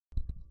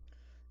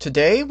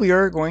Today we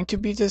are going to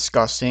be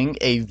discussing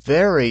a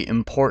very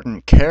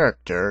important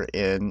character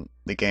in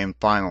the game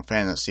Final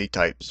Fantasy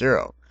Type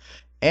 0.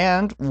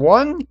 And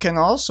one can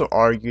also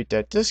argue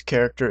that this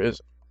character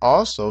is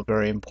also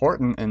very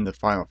important in the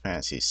Final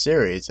Fantasy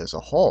series as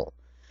a whole.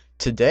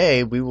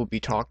 Today we will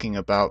be talking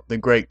about the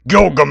great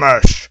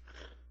Gilgamesh!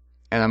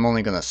 And I'm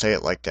only going to say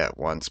it like that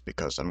once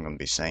because I'm going to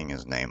be saying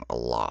his name a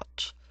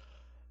lot.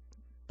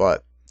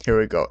 But here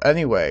we go.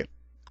 Anyway,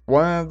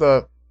 one of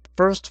the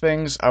first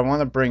things I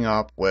want to bring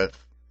up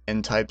with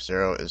in Type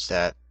 0 is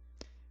that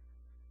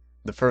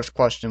the first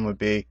question would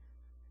be,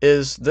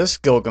 is this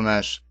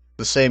Gilgamesh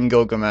the same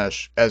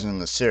Gilgamesh as in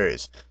the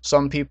series?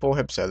 Some people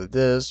have said it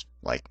is,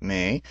 like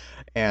me,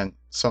 and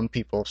some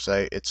people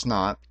say it's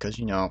not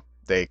because,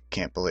 they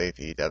can't believe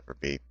he'd ever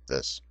be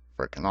this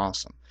freaking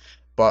awesome.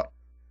 But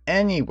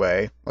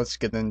anyway, let's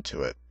get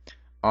into it.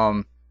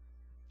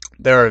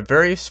 There are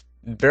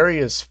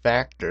various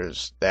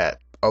factors that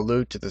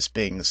allude to this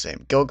being the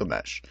same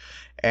Gilgamesh.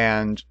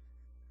 And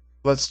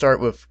let's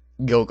start with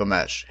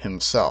Gilgamesh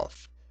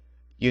himself.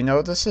 You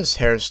notice his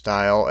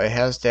hairstyle, it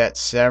has that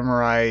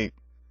samurai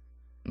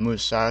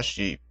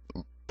Musashi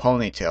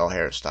ponytail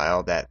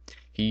hairstyle that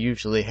he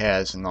usually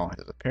has in all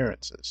his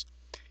appearances.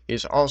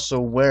 He's also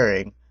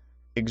wearing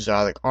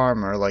exotic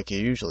armor like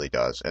he usually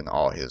does in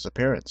all his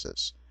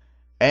appearances.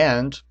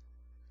 And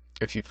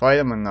if you fight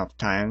him enough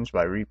times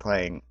by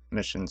replaying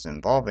missions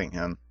involving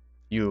him,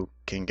 you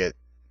can get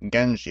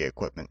Genji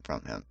equipment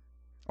from him.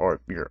 Or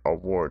you're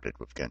awarded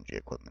with Genji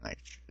equipment, I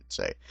should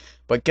say.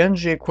 But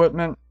Genji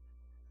equipment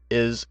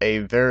is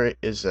a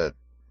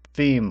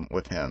theme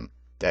with him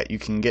that you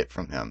can get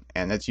from him,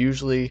 and it's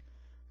usually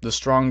the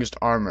strongest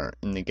armor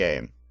in the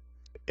game,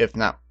 if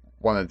not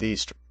one of the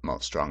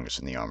most strongest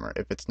in the armor.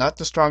 If it's not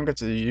the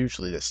strongest, it's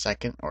usually the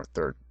second or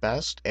third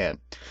best, and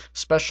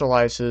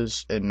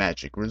specializes in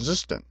magic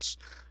resistance,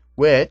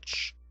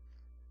 which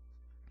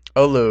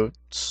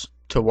alludes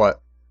to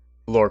what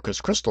Lorca's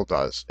Crystal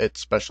does. It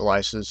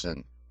specializes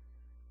in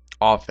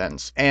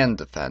offense and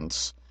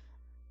defense,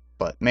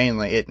 but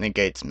mainly it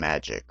negates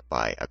magic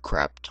by a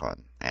crap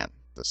ton, and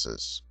this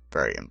is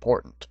very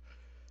important.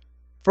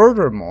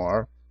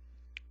 Furthermore,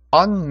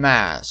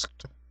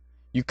 unmasked,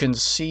 you can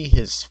see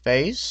his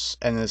face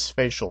and his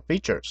facial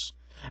features,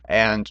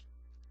 and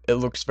it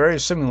looks very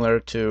similar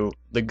to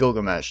the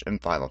Gilgamesh in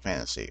Final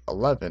Fantasy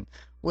XI,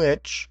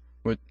 which,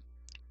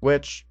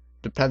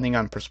 depending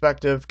on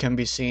perspective, can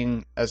be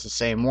seen as the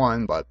same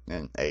one, but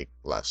in a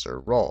lesser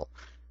role.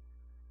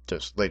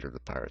 Just later the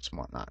pirates and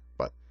whatnot,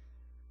 but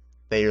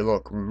they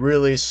look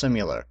really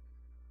similar,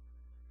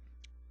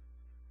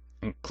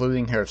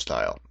 including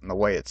hairstyle and the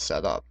way it's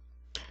set up.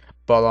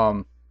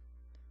 But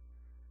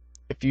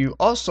if you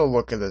also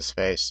look at his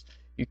face,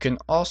 you can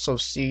also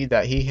see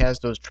that he has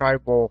those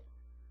tribal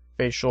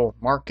facial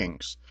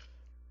markings,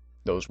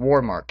 those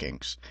war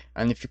markings,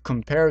 and if you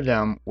compare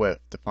them with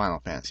the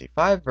Final Fantasy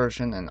V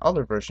version and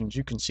other versions,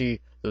 you can see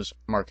those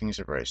markings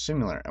are very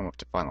similar. And with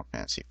the Final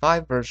Fantasy V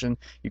version,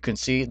 you can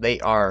see they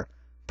are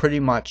pretty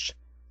much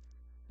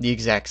the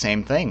exact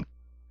same thing,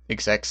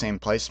 exact same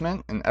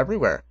placement and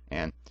everywhere,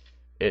 and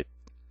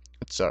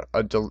it's a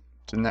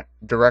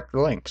direct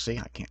link. See,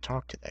 I can't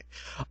talk today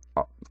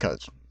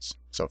because it's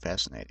so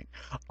fascinating.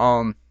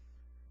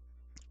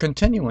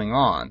 Continuing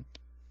on,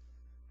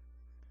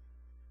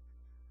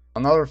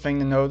 another thing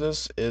to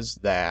notice is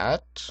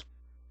that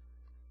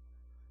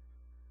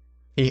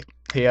he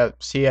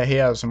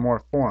has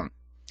more form,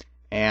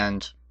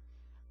 and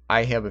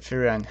I have a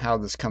theory on how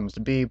this comes to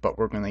be, but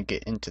we're going to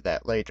get into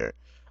that later.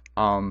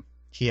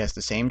 He has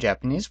the same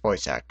Japanese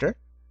voice actor,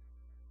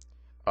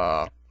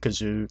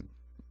 Kazu,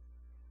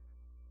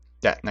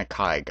 that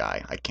Nakai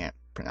guy. I can't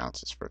pronounce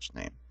his first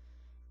name,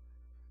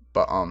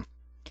 but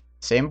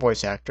same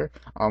voice actor.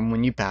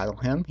 When you battle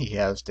him, he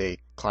has the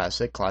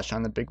classic Clash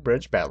on the Big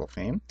Bridge battle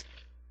theme.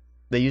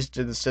 They used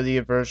the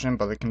Cydia version,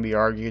 but it can be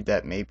argued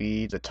that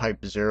maybe the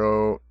Type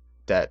 0,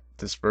 that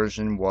this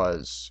version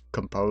was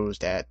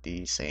composed at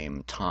the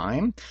same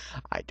time.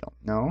 I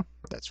don't know.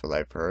 That's what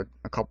I've heard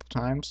a couple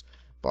times.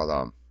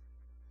 But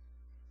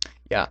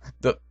yeah,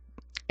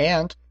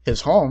 and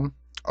his home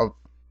of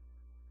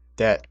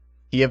that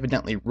he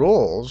evidently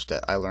rules,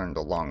 that I learned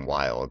a long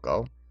while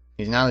ago.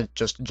 He's not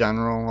just a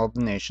general of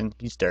the nation,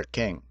 he's their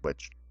king,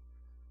 which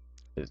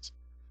is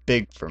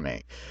big for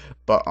me.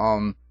 But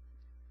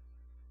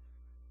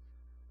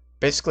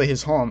basically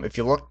his home, if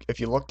you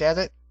looked at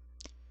it,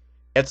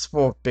 it's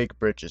full of big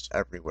bridges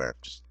everywhere,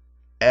 just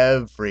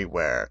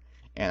everywhere.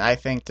 And I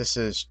think this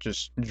is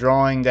just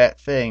drawing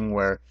that thing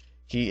where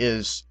he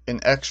is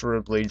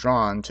inexorably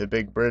drawn to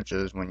big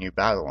bridges when you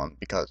battle him,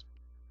 because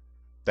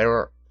they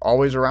were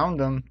always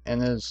around him in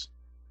his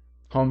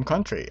home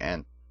country,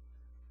 and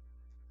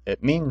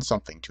it means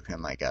something to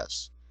him, I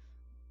guess.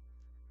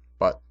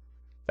 But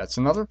that's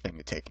another thing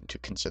to take into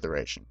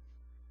consideration.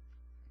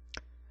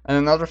 And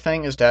another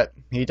thing is that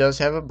he does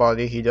have a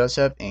buddy, he does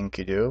have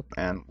Enkidu,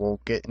 and we'll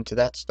get into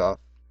that stuff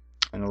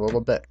in a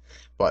little bit.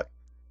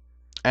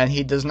 And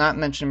he does not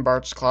mention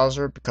Bart's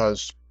Clouser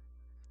because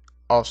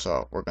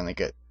also we're going to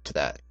get to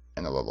that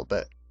in a little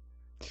bit.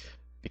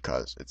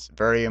 because it's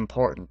very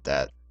important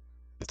that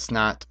it's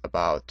not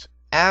about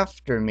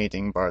after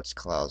meeting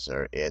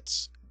Bart's-Klauser,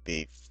 it's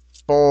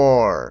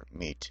before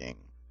meeting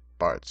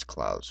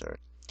Bart's-Klauser.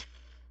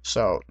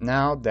 So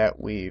now that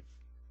we've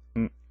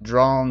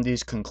drawn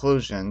these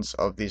conclusions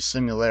of these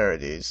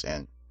similarities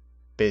and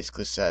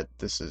basically said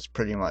this is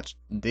pretty much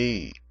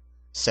the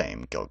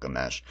same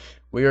Gilgamesh,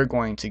 we are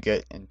going to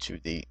get into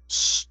the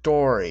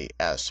story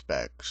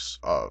aspects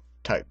of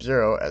Type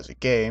 0 as a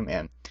game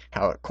and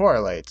how it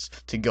correlates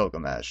to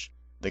Gilgamesh,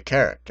 the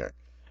character.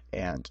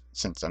 And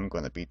since I'm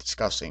going to be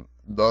discussing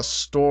the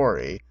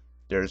story,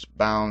 there's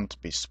bound to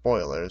be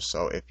spoilers,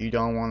 so if you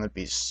don't want to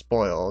be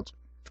spoiled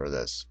for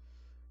this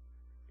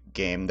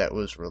game that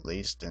was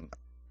released in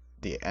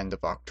the end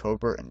of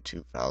October in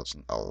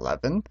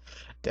 2011,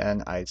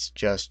 then I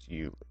suggest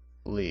you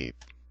leave.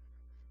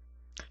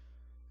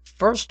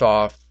 First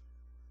off,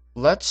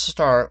 let's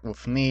start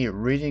with me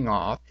reading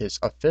off his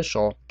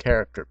official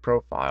character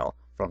profile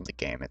from the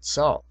game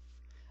itself,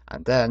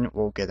 and then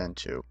we'll get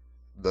into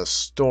the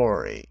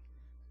story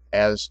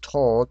as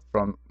told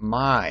from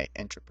my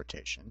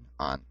interpretation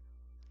on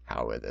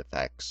how it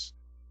affects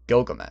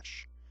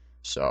Gilgamesh.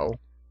 So,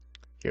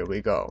 here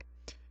we go.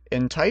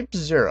 In Type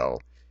 0,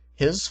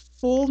 his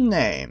full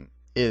name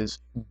is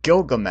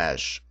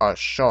Gilgamesh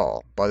Ashur,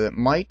 but it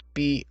might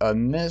be a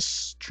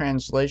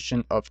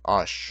mistranslation of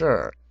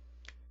Ashur,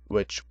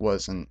 which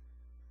was an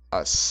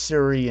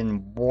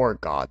Assyrian war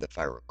god, if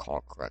I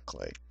recall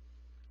correctly.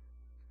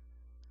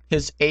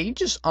 His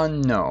age is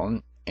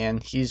unknown,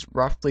 and he's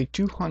roughly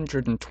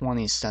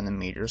 220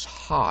 centimeters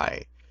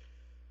high.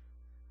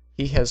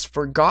 He has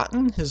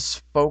forgotten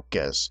his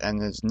focus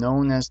and is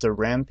known as the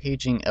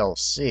rampaging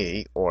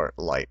LC, or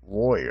Light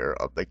Warrior,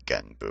 of the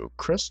Genbu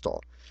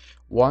Crystal.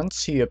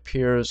 Once he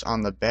appears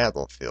on the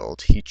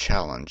battlefield, he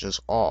challenges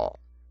all.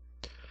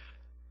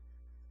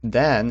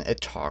 Then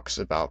it talks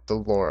about the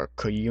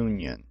Lorica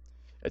Union.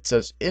 It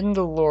says, in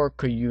the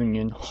Lorica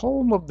Union,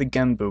 home of the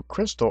Genbu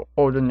Crystal,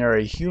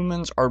 ordinary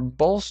humans are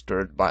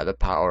bolstered by the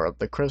power of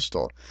the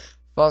crystal,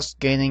 thus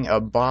gaining a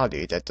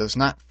body that does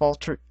not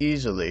falter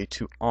easily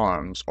to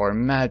arms or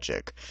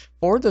magic.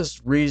 For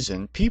this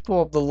reason,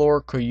 people of the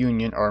Lorica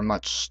Union are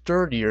much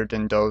sturdier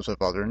than those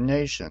of other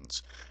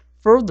nations.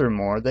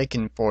 Furthermore, they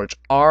can forge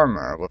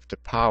armor with the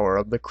power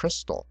of the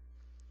crystal.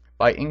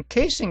 By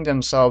encasing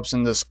themselves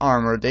in this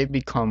armor, they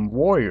become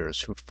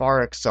warriors who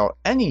far excel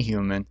any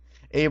human,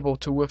 able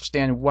to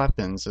withstand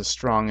weapons as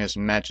strong as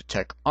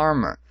Magitech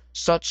armor.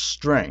 Such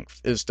strength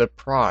is the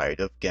pride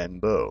of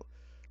Genbu.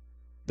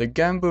 The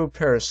Genbu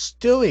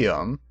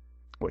Peristilium,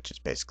 which is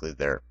basically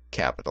their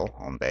capital,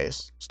 home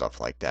base, stuff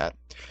like that,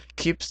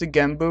 keeps the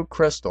Genbu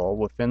crystal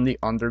within the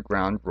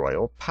underground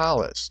royal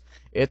palace.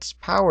 Its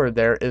power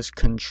there is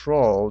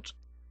controlled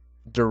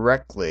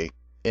directly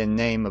in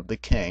name of the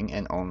king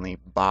and only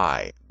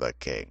by the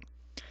king.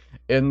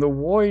 In the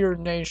warrior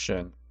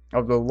nation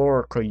of the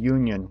Lorica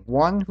Union,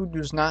 one who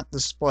does not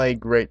display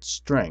great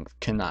strength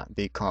cannot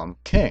become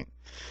king.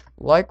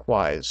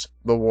 Likewise,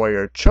 the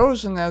warrior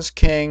chosen as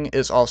king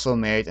is also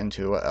made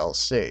into a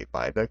LC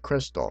by the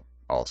crystal,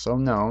 also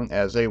known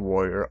as a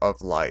warrior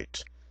of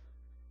light.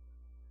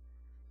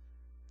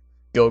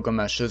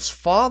 Gilgamesh's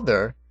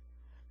father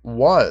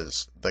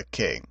was the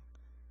king,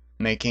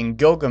 making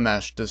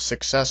Gilgamesh the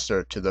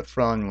successor to the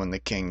throne when the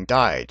king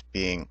died,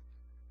 being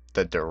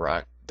the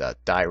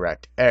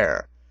direct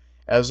heir.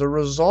 As a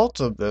result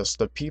of this,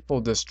 the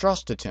people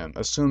distrusted him,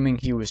 assuming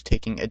he was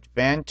taking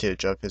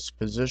advantage of his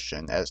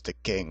position as the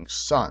king's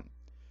son.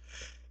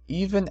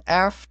 Even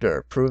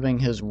after proving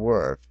his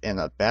worth in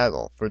a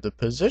battle for the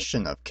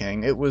position of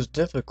king, it was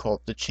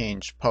difficult to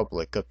change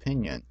public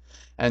opinion,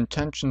 and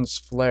tensions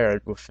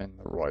flared within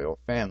the royal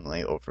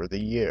family over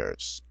the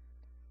years.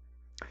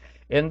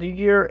 In the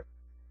year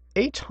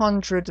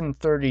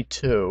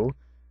 832,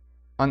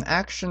 an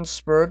action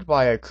spurred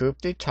by a coup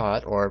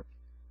d'etat, or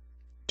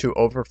to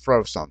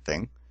overthrow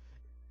something,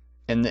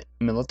 in the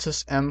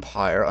Militis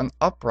Empire, an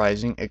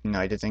uprising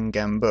ignited in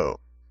Genbu.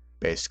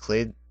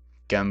 Basically,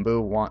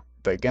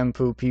 the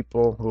Genbu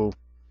people who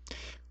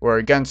were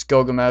against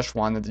Gilgamesh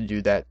wanted to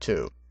do that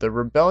too. The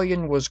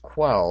rebellion was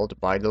quelled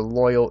by the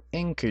loyal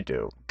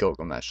Enkidu,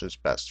 Gilgamesh's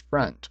best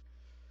friend,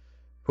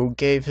 who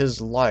gave his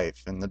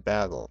life in the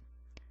battle.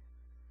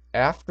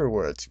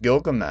 Afterwards,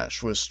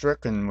 Gilgamesh was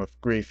stricken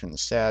with grief and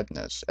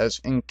sadness.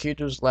 As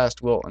Enkidu's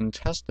last will and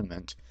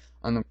testament,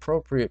 an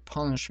appropriate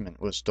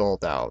punishment was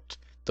doled out.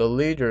 The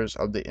leaders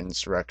of the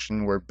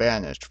insurrection were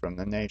banished from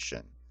the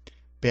nation.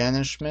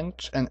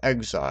 Banishment and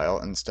exile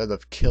instead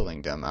of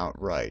killing them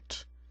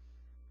outright.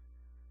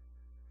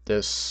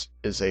 This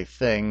is a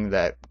thing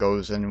that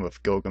goes in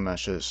with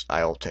Gilgamesh's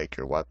 "I'll take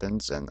your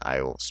weapons and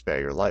I will spare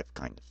your life"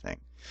 kind of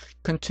thing.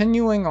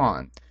 Continuing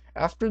on,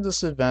 after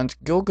this event,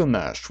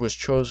 Gilgamesh was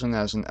chosen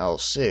as an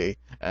LC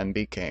and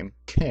became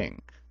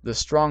king, the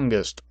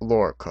strongest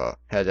Lorica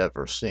had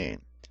ever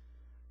seen.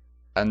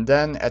 And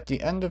then at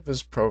the end of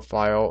his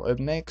profile, it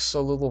makes a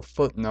little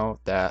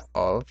footnote that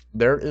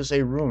there is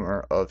a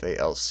rumor of a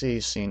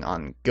LC seen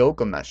on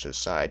Gilgamesh's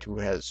side who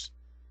has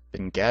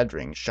been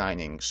gathering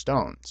shining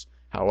stones.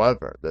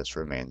 However, this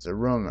remains a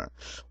rumor.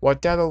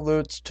 What that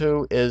alludes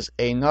to is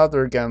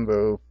another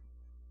Genbu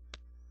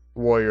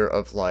Warrior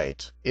of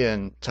Light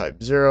in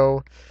Type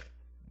 0.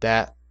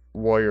 That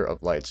Warrior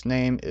of Light's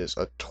name is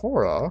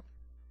Atora,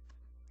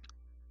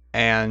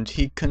 and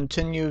he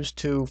continues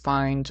to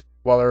find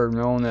what are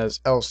known as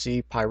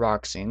LC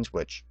pyroxenes,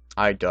 which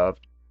I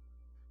dubbed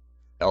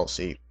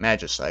LC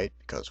magicite,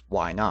 because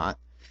why not?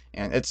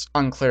 And it's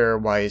unclear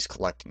why he's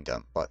collecting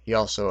them, but he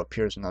also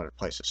appears in other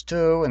places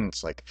too, and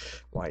it's like,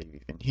 why are you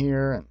even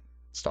here, and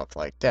stuff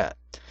like that.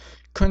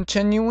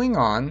 Continuing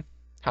on,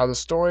 how the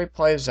story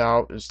plays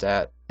out is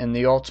that in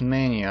the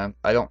Ultimania,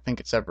 I don't think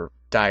it's ever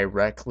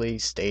directly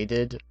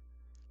stated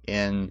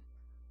in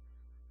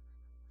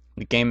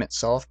the game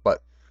itself,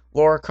 but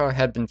Lorica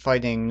had been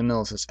fighting the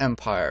Militus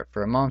Empire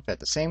for a month at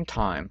the same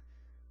time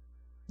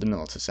the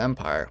Militus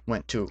Empire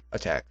went to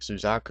attack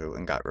Suzaku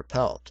and got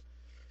repelled.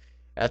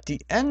 At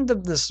the end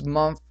of this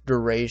month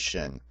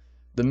duration,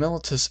 the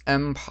Militus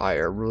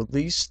Empire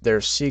released their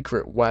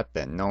secret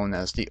weapon known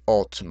as the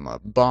Ultima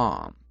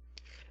Bomb.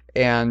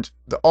 And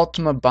the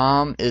Ultima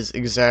Bomb is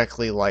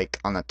exactly like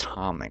an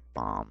atomic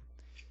bomb.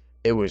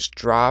 It was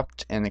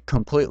dropped and it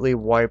completely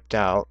wiped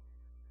out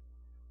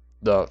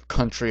the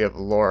country of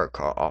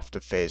Lorica off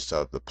the face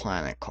of the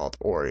planet called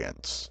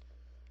Orients.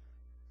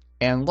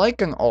 And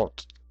like an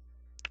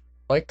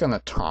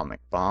atomic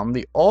bomb,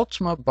 the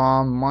Ultima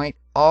Bomb might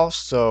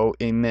also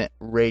emit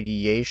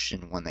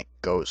radiation when it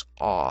goes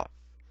off.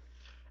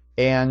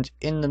 And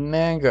in the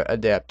manga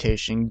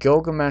adaptation,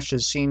 Gilgamesh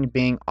is seen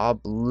being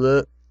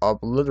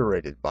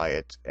obliterated by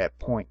it at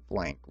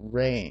point-blank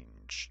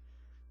range.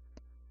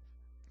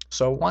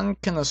 So one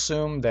can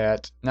assume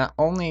that not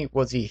only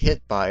was he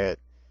hit by it,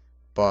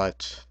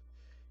 but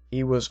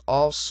he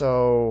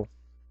also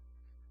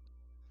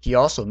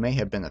may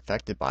have been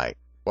affected by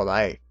what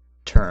I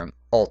term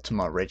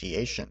Ultima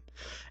radiation,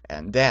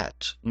 and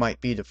that might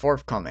be the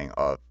forthcoming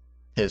of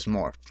his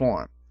morphed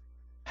form,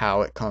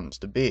 how it comes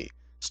to be,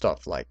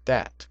 stuff like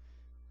that.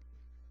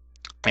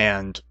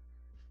 And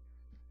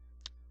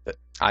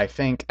I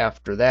think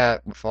after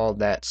that, with all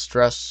that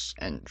stress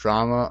and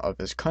drama of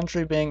his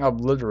country being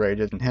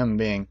obliterated and him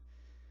being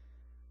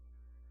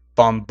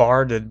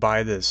bombarded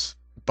by this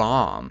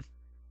bomb,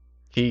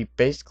 he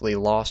basically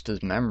lost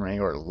his memory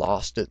or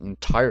lost it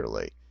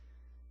entirely.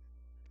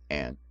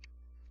 And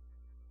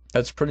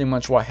that's pretty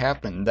much what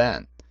happened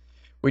then.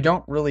 We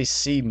don't really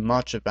see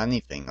much of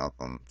anything of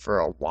him for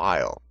a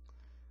while.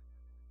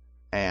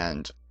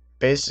 And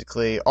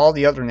basically, all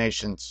the other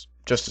nations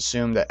just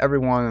assume that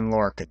everyone in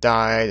Lorica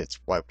died, it's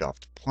wiped off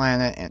the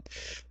planet, and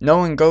no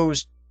one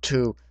goes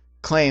to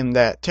claim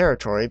that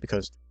territory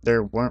because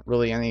there weren't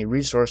really any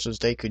resources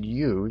they could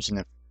use,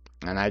 and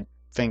I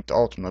think the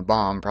Ultima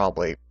Bomb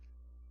probably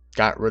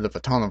got rid of a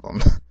ton of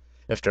them,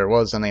 if there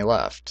was any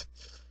left.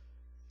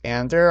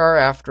 And there are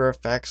after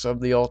effects of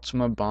the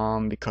Ultima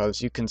Bomb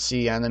because you can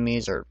see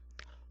enemies are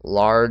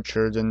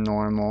larger than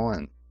normal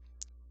and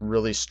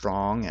really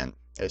strong, and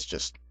it's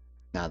just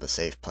not a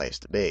safe place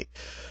to be.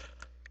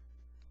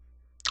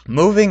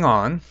 Moving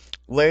on,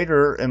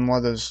 later in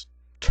what is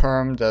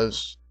termed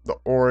as the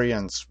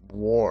Orient's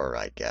War,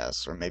 I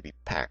guess, or maybe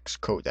Pax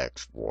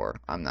Codex War,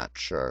 I'm not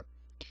sure.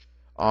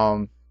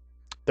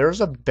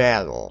 There's a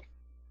battle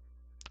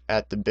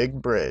at the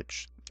big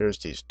bridge. There's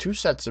these two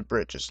sets of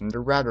bridges, and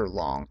they're rather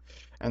long,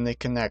 and they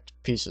connect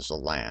pieces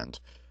of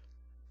land.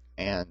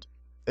 And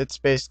it's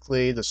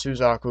basically the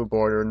Suzaku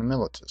border and the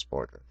Militus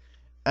border.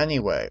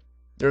 Anyway,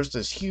 there's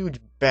this huge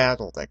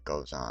battle that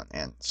goes on,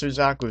 and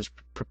Suzaku's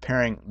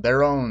preparing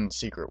their own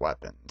secret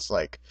weapon. It's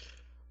like,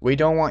 we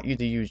don't want you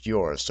to use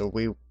yours, so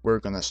we're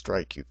gonna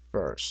strike you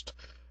first.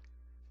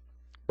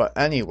 But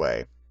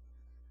anyway,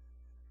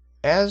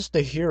 as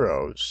the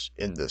heroes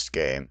in this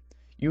game,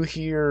 you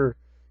hear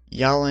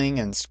yelling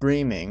and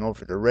screaming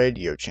over the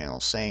radio channel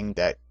saying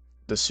that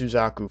the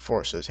Suzaku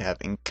forces have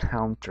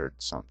encountered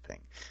something.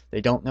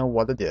 They don't know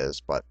what it is,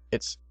 but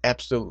it's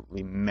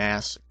absolutely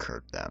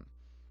massacred them.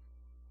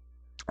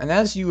 And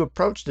as you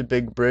approach the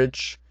big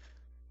bridge,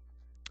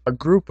 a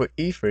group of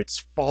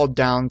Ifrits fall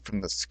down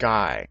from the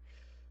sky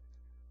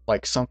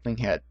like something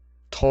had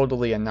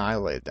totally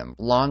annihilated them,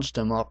 launched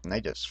them up, and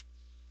they just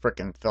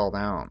frickin' fell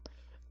down.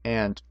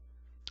 And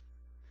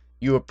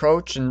you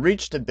approach and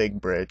reach the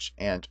big bridge,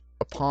 and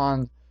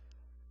upon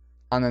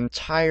an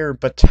entire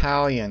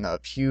battalion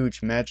of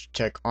huge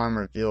Magitech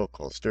armored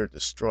vehicles, they're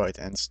destroyed,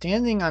 and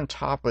standing on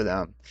top of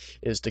them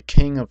is the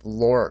king of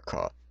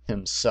Lorica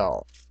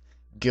himself,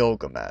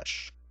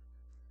 Gilgamesh.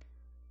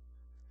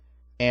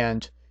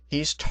 And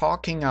he's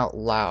talking out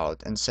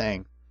loud and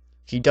saying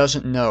he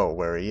doesn't know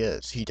where he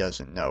is, he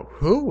doesn't know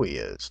who he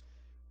is,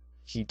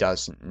 he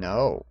doesn't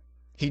know,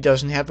 he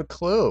doesn't have a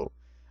clue.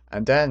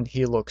 And then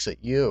he looks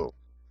at you,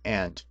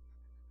 and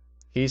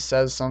he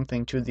says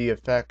something to the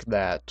effect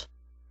that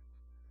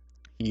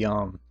he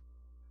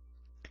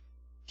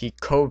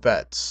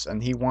covets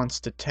and he wants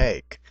to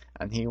take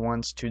and he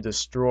wants to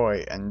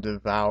destroy and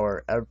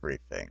devour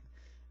everything.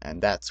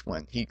 And that's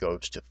when he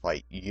goes to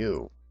fight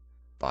you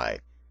by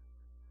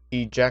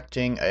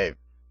ejecting a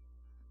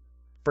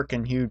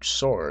freaking huge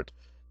sword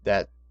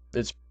that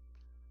is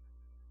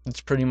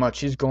it's pretty much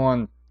he's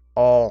going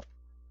all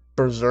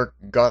berserk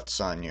guts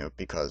on you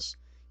because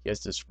he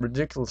has this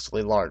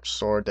ridiculously large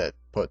sword that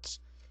puts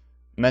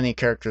many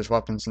characters'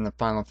 weapons in the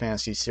Final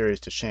Fantasy series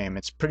to shame.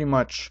 It's pretty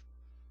much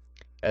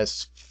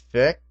as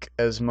thick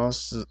as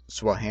most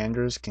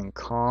Swahanders can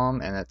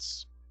come, and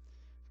it's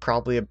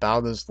probably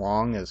about as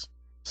long as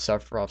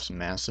Sephiroth's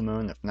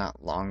Masamune, if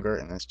not longer,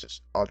 and it's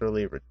just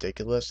utterly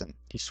ridiculous, and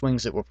he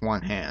swings it with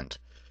one hand,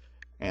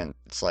 and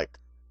it's like,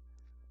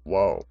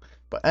 whoa.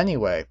 But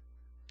anyway,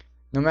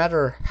 no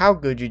matter how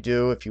good you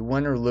do, if you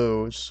win or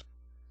lose,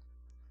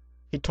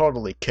 he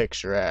totally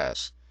kicks your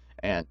ass.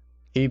 And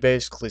he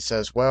basically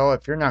says, well,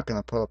 if you're not going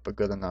to put up a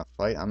good enough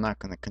fight, I'm not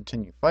going to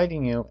continue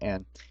fighting you,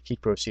 and he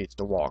proceeds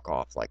to walk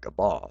off like a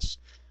boss.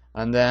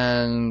 And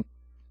then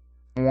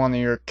one of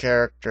your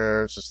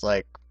characters is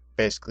like,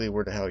 basically,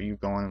 where the hell are you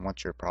going,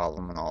 what's your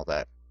problem, and all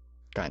that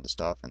kind of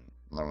stuff. And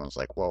everyone's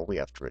like, well, we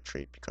have to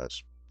retreat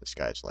because this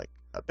guy's like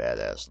a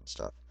badass and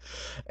stuff.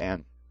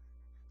 And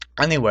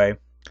anyway,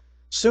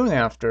 soon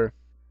after,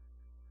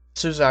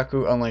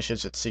 Suzaku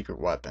unleashes its secret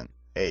weapon,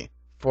 a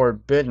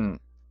forbidden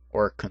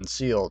or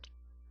concealed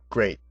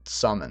great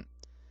summon,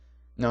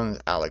 known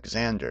as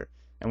Alexander.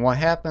 And what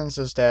happens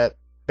is that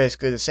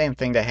basically the same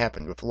thing that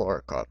happened with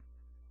Lorica.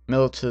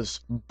 Militus'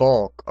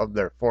 bulk of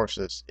their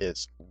forces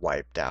is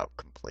wiped out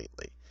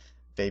completely,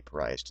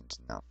 vaporized into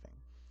nothing.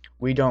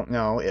 We don't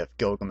know if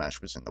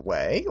Gilgamesh was in the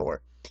way,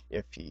 or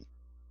if he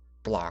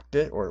blocked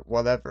it, or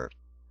whatever.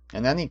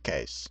 In any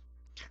case,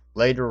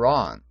 later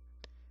on,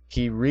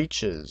 he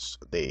reaches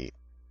the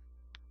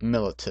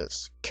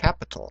Militus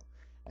capital,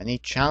 and he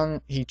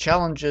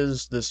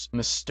challenges this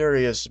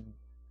mysterious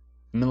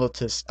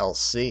Militus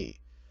LC.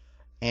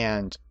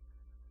 And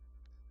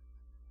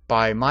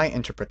by my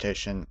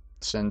interpretation,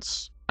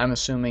 since I'm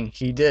assuming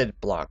he did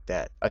block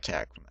that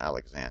attack from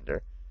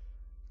Alexander,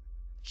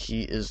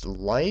 he is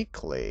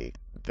likely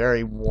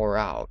very wore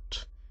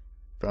out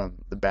from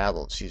the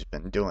battles he's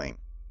been doing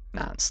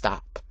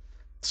non-stop.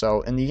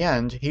 So in the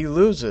end, he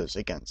loses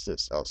against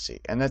this LC,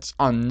 and it's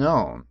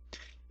unknown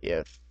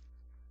if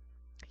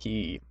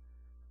he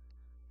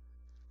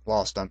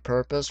lost on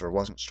purpose or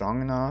wasn't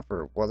strong enough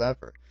or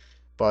whatever.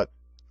 But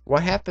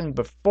what happened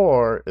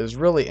before is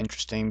really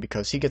interesting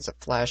because he gets a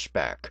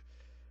flashback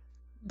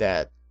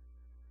that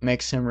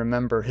makes him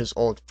remember his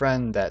old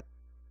friend that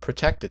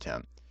protected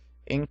him,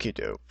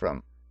 Enkidu,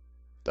 from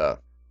the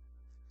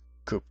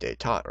coup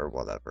d'etat or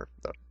whatever,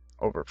 the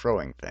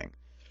overthrowing thing.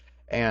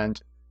 And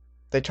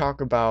they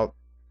talk about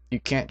you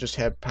can't just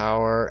have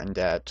power and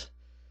that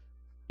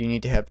you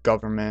need to have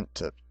government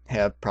to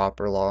have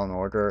proper law and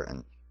order,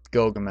 and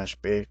Gilgamesh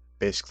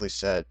basically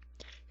said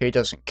he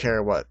doesn't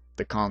care what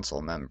the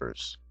council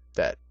members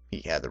that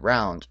he had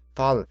around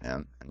thought of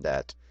him, and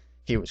that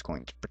he was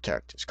going to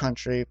protect his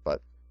country,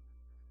 but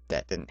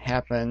that didn't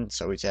happen,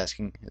 so he's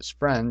asking his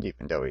friend,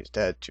 even though he's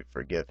dead, to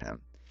forgive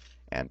him.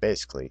 And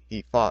basically,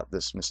 he fought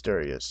this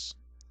mysterious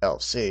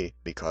LC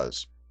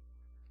because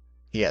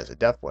he has a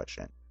death wish,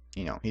 and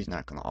he's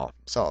not going to off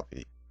himself.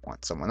 He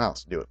wants someone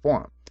else to do it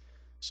for him.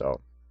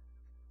 So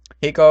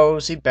he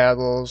goes, he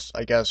battles.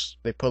 I guess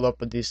they put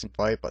up a decent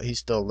fight, but he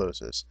still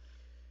loses.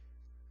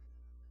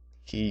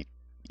 He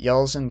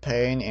yells in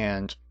pain,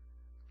 and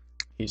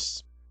he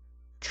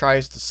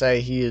tries to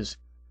say he is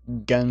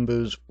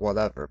Genbu's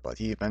whatever, but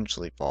he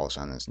eventually falls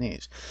on his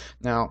knees.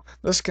 Now,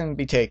 this can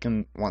be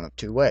taken one of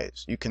two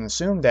ways. You can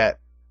assume that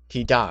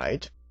he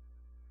died,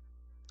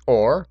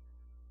 or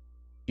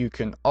you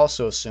can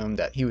also assume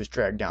that he was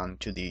dragged down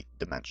to the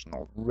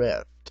dimensional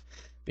rift,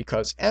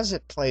 because as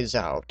it plays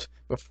out,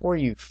 before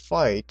you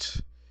fight,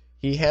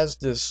 he has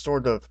this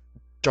sort of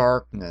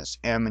darkness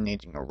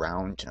emanating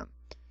around him,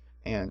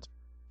 and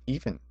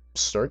even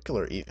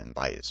circular even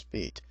by his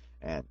feet,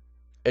 and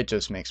it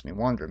just makes me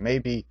wonder,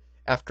 maybe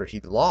after he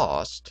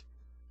lost,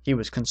 he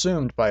was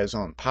consumed by his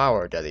own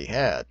power that he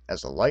had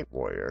as a light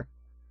warrior,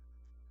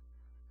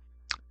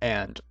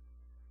 and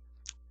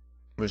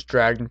was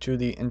dragged into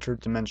the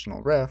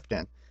interdimensional rift,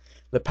 and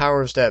the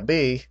powers that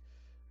be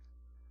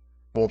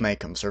will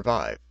make him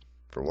survive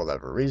for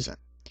whatever reason.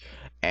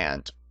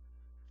 And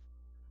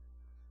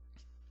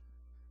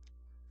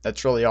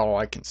that's really all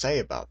I can say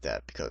about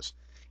that, because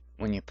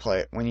when you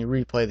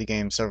replay the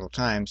game several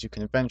times, you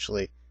can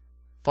eventually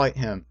fight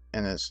him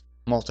in his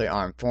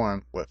multi-armed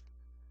form with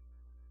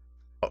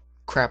a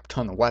crap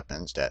ton of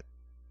weapons that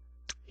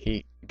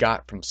he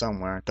got from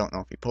somewhere. Don't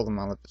know if he pulled them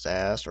out of his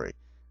ass or he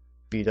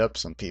beat up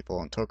some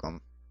people and took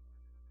them.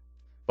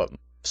 But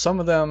some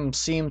of them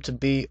seem to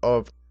be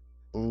of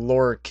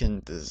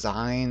Lorican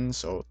design,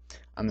 so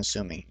I'm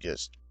assuming he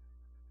just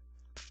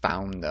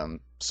found them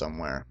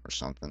somewhere or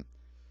something.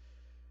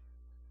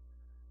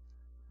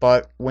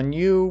 But when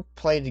you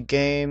play the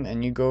game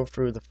and you go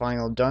through the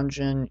final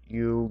dungeon,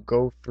 you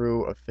go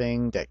through a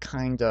thing that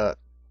kinda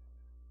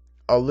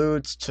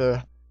alludes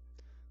to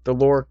the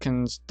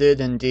Lorcans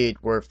did indeed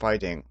were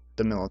fighting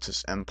the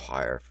Militus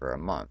Empire for a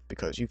month,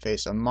 because you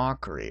face a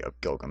mockery of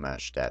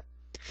Gilgamesh that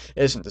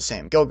isn't the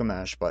same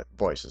Gilgamesh, but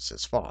voices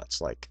his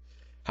thoughts, like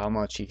how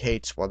much he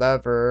hates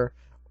whatever,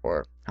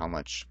 or how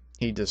much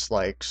he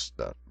dislikes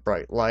the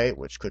bright light,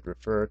 which could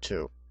refer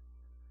to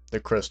the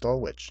crystal,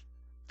 which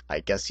I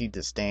guess he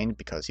disdained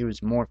because he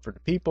was more for the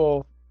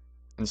people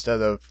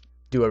instead of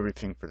do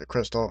everything for the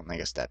crystal, and I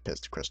guess that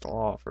pissed the crystal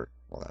off or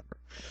whatever.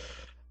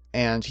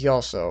 And he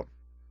also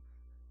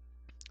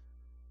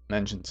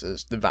mentions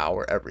his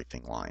devour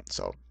everything line,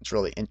 so it's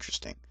really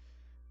interesting.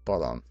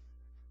 But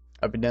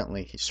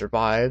evidently he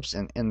survives,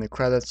 and in the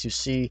credits you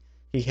see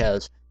he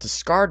has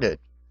discarded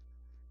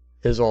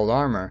his old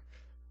armor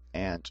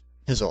and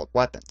his old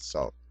weapons,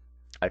 so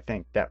I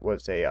think that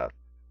was a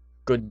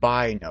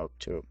goodbye note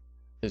to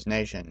his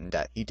nation,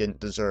 that he didn't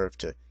deserve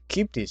to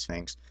keep these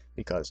things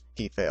because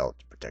he failed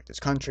to protect his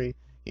country.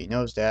 He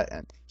knows that,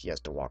 and he has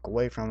to walk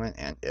away from it,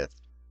 and if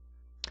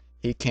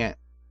he can't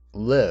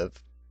live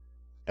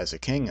as a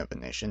king of a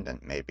nation, then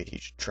maybe he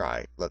should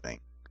try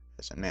living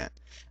as a man.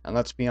 And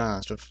let's be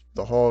honest, with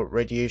the whole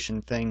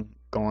radiation thing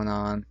going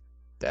on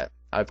that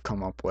I've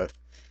come up with,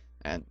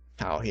 and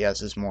how he has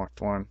his morph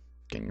form,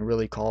 can you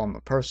really call him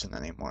a person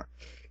anymore?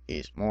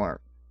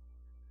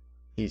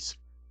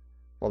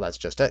 Well, that's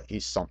just it.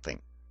 He's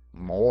something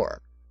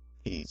more.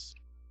 The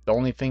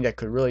only thing that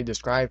could really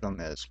describe him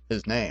is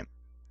his name.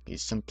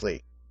 He's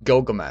simply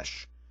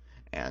Gilgamesh,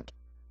 and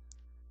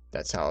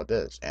that's how it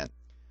is. And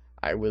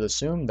I would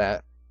assume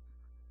that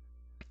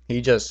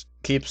he just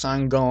keeps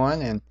on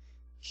going, and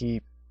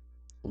he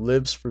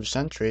lives for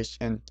centuries,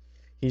 and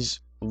he's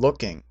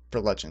looking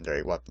for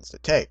legendary weapons to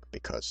take,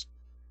 because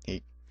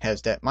he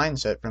has that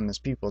mindset from his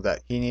people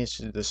that he needs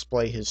to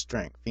display his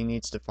strength. He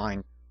needs to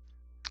find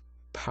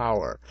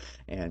power,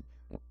 and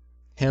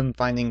him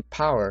finding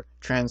power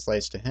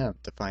translates to him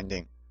to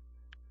finding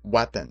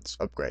weapons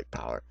of great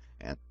power,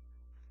 and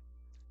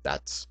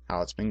that's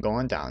how it's been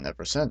going down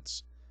ever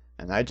since.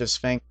 And I just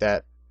think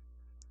that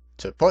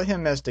to put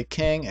him as the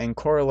king and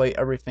correlate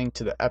everything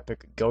to the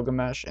Epic of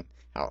Gilgamesh, and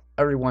how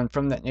everyone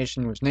from that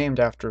nation was named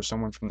after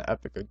someone from the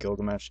Epic of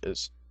Gilgamesh,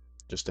 is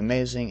just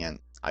amazing, and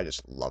I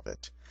just love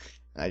it.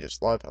 And I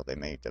just love how they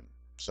made them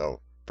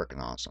so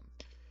freaking awesome.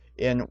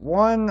 In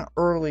one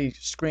early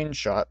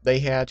screenshot, they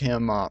had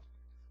him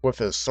with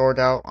his sword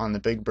out on the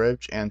big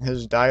bridge, and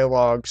his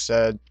dialogue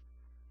said,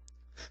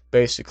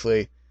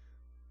 basically,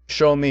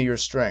 "Show me your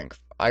strength.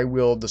 I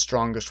wield the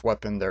strongest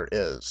weapon there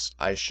is.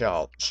 I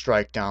shall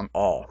strike down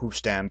all who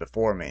stand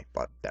before me."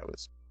 But that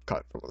was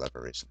cut for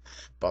whatever reason.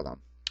 But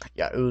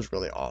yeah, it was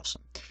really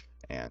awesome.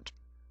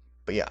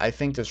 But yeah, I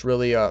think this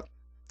really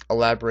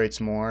elaborates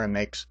more and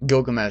makes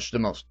Gilgamesh the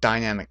most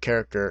dynamic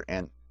character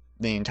in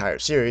the entire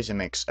series, and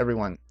makes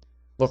everyone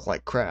look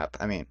like crap.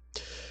 I mean,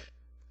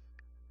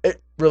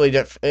 it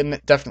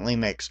definitely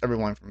makes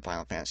everyone from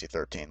Final Fantasy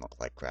 13 look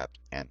like crap.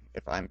 And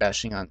if I'm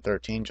bashing on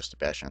 13 just to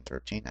bash on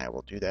 13, I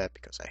will do that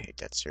because I hate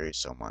that series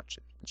so much.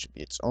 It should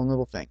be its own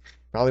little thing.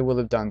 Probably would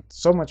have done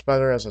so much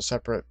better as a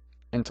separate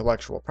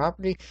intellectual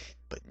property,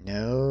 but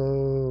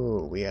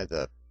no, we had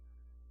to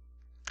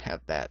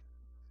have that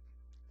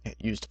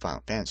use the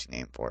Final Fantasy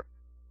name for,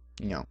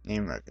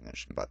 name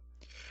recognition. But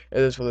it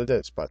is what it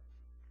is. But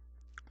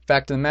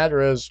fact of the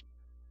matter is,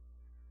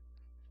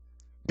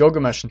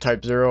 Gilgamesh in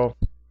Type 0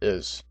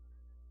 is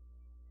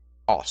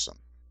awesome.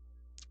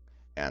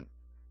 And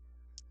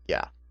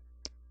yeah.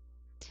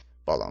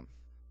 But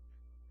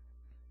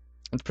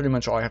that's pretty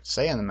much all I have to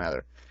say on the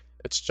matter.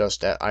 It's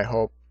just that I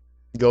hope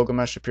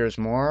Gilgamesh appears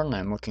more, and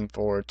I'm looking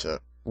forward to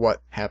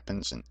what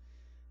happens in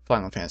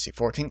Final Fantasy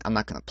 14. I'm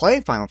not going to play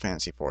Final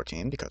Fantasy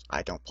 14 because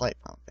I don't play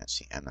Final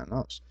Fantasy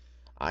MMOs.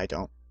 I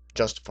don't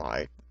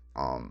justify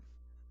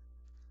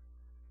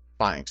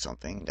buying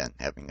something then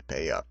having to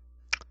pay a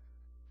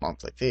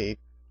monthly fee.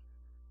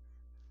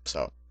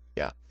 So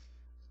yeah,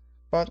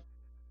 but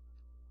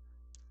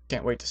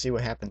can't wait to see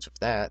what happens with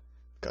that,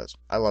 because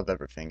I love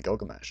everything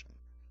Gilgamesh.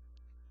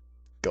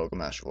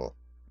 Gilgamesh will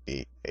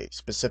be a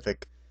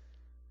specific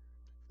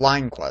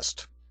line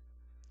quest,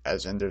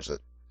 as in there's a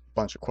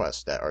bunch of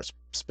quests that are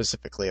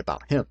specifically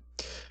about him,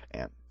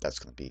 and that's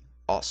going to be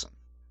awesome.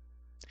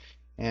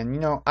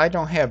 And I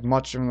don't have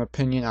much of an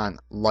opinion on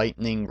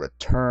Lightning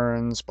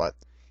Returns, but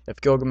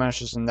if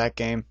Gilgamesh is in that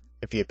game,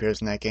 if he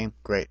appears in that game,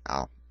 great,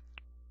 I'll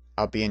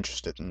be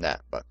interested in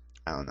that, but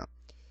I don't know.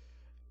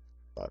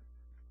 But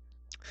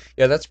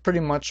yeah, that's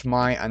pretty much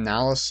my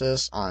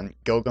analysis on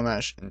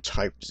Gilgamesh in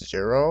Type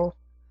 0,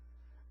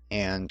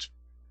 and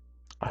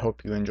I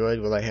hope you enjoyed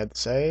what I had to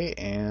say,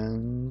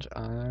 and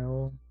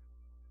I'll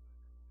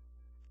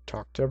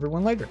talk to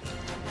everyone later.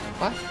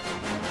 Bye.